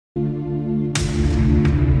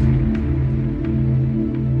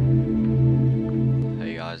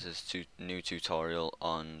new tutorial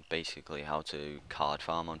on basically how to card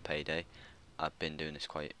farm on Payday. I've been doing this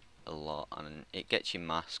quite a lot and it gets you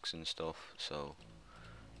masks and stuff. So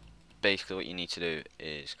basically what you need to do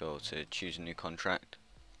is go to choose a new contract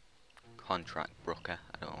Brooker,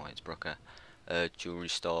 I don't know why it's Brooker, jewelry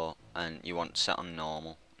store, and you want set on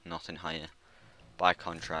normal, nothing higher. By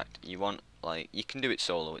contract, you want, like, you can do it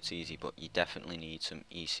solo, it's easy, but you definitely need some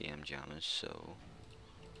ECM jammers. So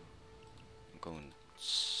I'm going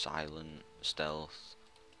silent, stealth.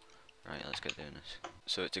 Right, let's get doing this.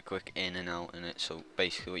 So it's a quick in and out in it. So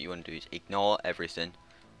basically what you want to do is ignore everything,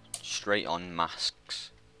 straight on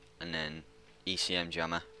masks, and then ECM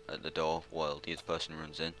jammer at the door while the other person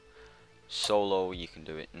runs in. Solo you can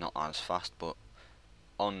do it not as fast, but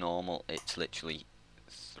on normal it's literally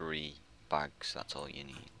 3 bags, that's all you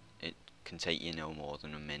need. It can take you no more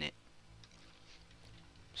than a minute.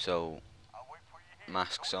 So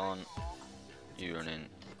masks on, you run in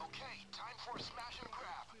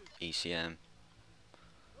ECM,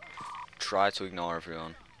 try to ignore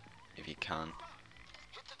everyone if you can,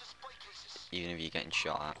 even if you're getting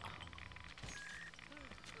shot at.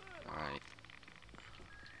 Alright,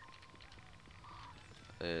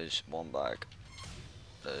 there's 1 bag,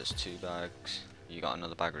 there's 2 bags, you got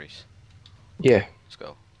another bag, Reese? Yeah. Let's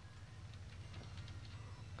go.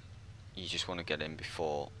 You just want to get in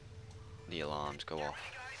before the alarms go off,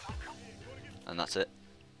 and that's it,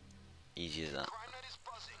 easy as that.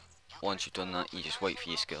 Once you've done that, you just wait for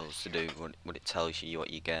your skills to do what it tells you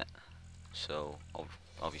what you get. So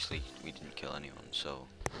obviously we didn't kill anyone, so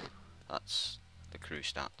that's the crew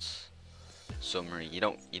stats. Summary: you're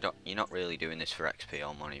not really doing this for XP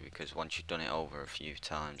or money, because once you've done it over a few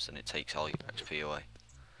times, then it takes all your XP away.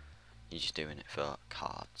 You're just doing it for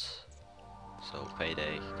cards. So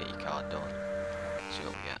Payday, get your card done. See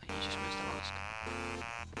what we get. You just missed a mask.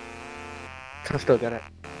 Can I still get it?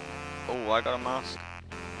 Oh, I got a mask.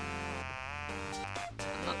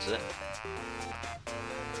 And that's it.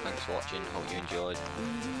 Thanks for watching, hope you enjoyed.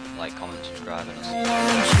 Like, comment, subscribe, and I'll see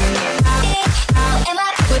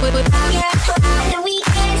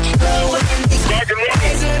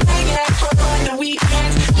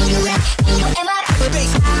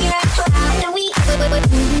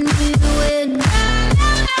you.